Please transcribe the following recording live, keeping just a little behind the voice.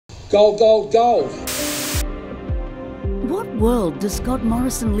Gold, gold, gold. What world does Scott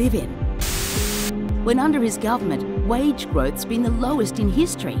Morrison live in? When under his government, wage growth's been the lowest in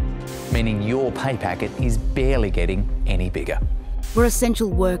history. Meaning your pay packet is barely getting any bigger. Where essential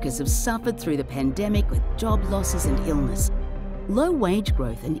workers have suffered through the pandemic with job losses and illness. Low wage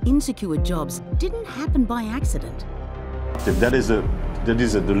growth and insecure jobs didn't happen by accident. That is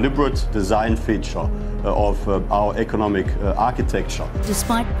a deliberate design feature of our economic architecture.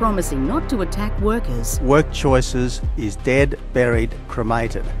 Despite promising not to attack workers, work choices is dead, buried,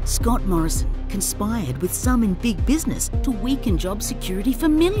 cremated. Scott Morrison conspired with some in big business to weaken job security for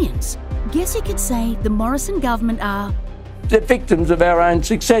millions. Guess you could say the Morrison government are They're victims of our own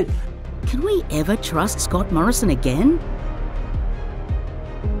success. Can we ever trust Scott Morrison again?